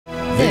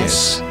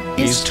This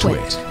is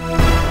TWiT.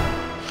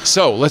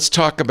 So let's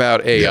talk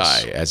about AI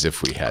Yes. as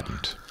if we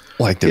hadn't.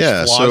 Like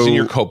there's flaws in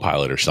your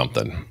Copilot or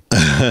something.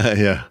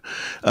 Yeah.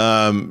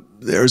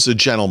 There's a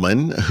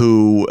gentleman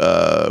who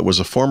was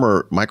a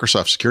former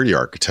Microsoft security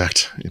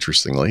architect,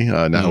 interestingly,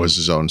 now has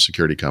his own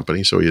security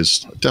company. So he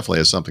definitely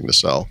has something to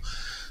sell.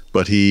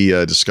 But he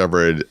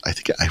discovered, I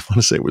want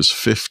to say it was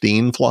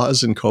 15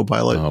 flaws in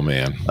Copilot. Oh,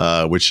 man.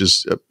 Which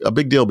is a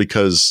big deal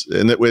because,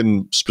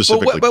 when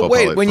specifically But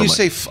Copilot. wait, when you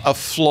say a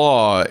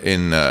flaw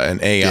in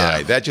an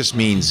AI, that just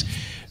means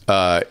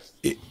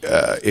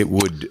it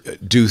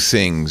would do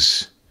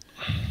things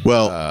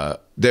that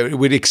it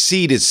would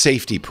exceed its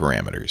safety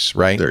parameters,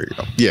 right? There you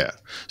go. Yeah.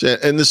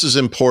 And this is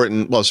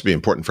important. Well, this would be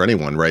important for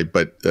anyone, right?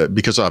 But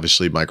because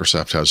obviously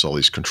Microsoft has all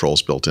these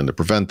controls built in to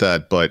prevent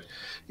that. But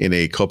in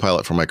a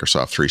Copilot for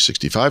Microsoft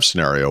 365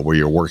 scenario where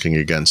you're working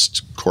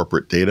against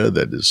corporate data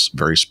that is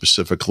very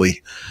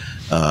specifically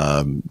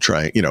private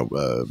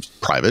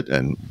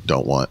and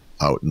don't want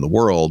out in the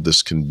world,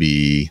 this can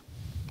be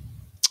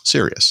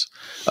serious.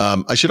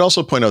 I should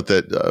also point out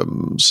that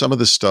some of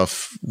this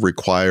stuff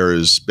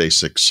requires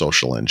basic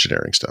social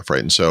engineering stuff, right?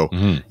 And so,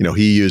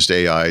 he used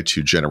AI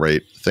to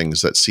generate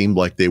things that seemed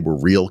like they were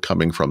real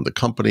coming from the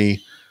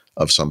company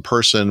of some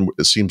person.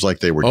 It seems like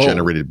they were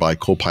generated by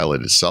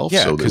Copilot itself.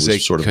 Yeah, so it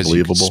was sort of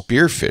believable. You can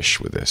spearfish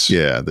with this.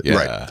 Yeah,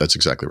 right. That's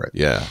exactly right.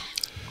 Yeah.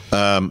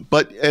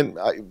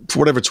 For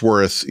whatever it's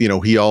worth,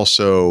 he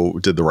also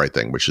did the right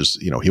thing, which is,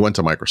 he went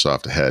to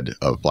Microsoft ahead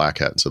of Black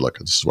Hat and said, look,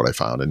 this is what I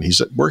found. And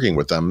he's working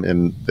with them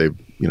and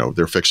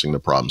they're fixing the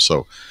problem.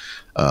 So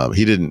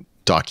he didn't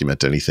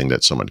document anything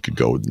that someone could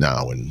go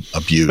now and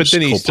abuse. But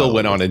then he Copilot still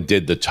went on and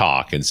did the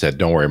talk and said,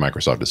 don't worry,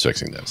 Microsoft is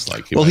fixing this.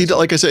 Like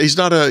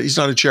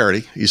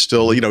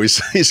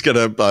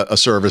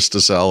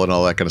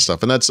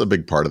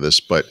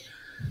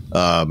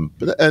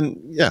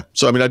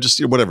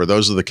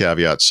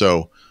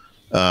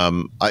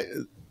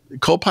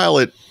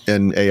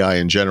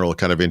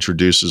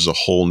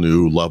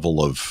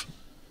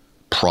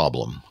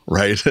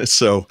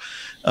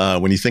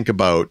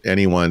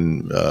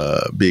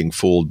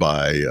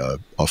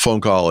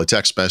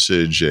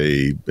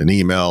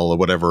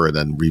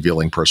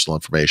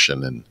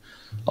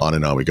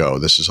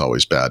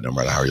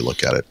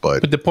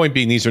the point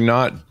being, these are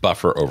not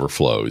buffer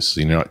overflows.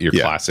 Your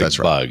classic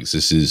bugs.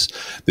 This is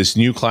this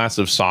new class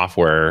of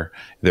software.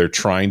 They're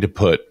trying to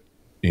put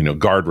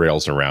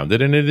guardrails around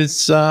it, and it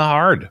is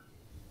hard.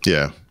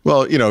 Yeah.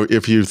 Well,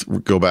 if you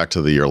go back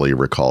to the early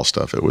recall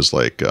stuff, it was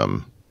like,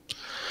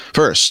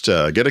 first,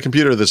 get a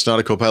computer that's not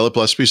a Copilot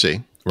Plus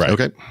PC. Right.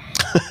 Okay.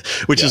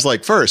 Which is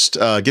like, first,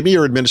 give me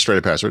your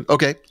administrative password.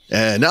 Okay.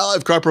 And now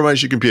I've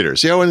compromised your computer.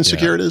 See how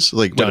insecure it is?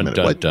 Like, wait a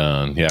minute.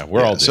 Done. Yeah,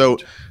 we're all doomed. So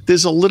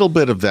there's a little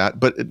bit of that,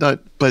 but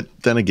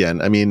then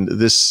again, I mean,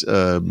 this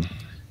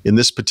in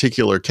this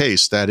particular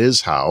case, that is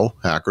how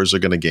hackers are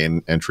going to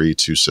gain entry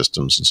to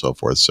systems and so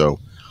forth. So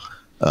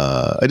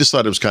I just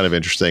thought it was kind of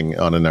interesting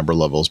on a number of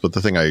levels. But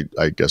the thing I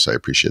guess I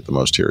appreciate the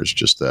most here is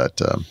just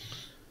that,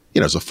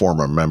 as a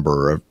former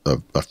member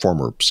of a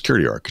former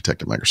security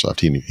architect at Microsoft,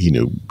 he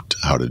knew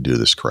how to do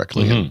this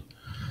correctly, and,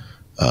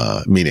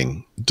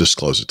 meaning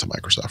disclose it to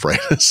Microsoft,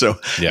 right?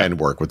 And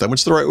work with them,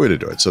 which is the right way to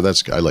do it. So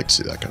I like to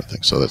see that kind of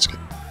thing. So that's good.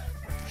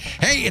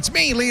 Hey, it's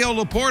me, Leo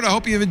Laporte. I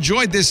hope you've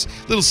enjoyed this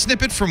little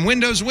snippet from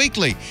Windows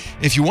Weekly.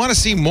 If you want to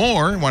see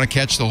more, want to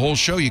catch the whole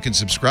show, you can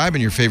subscribe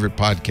in your favorite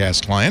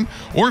podcast client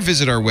or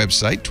visit our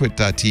website,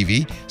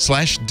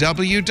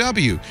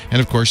 twit.tv/WW.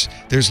 And of course,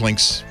 there's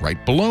links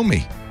right below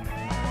me.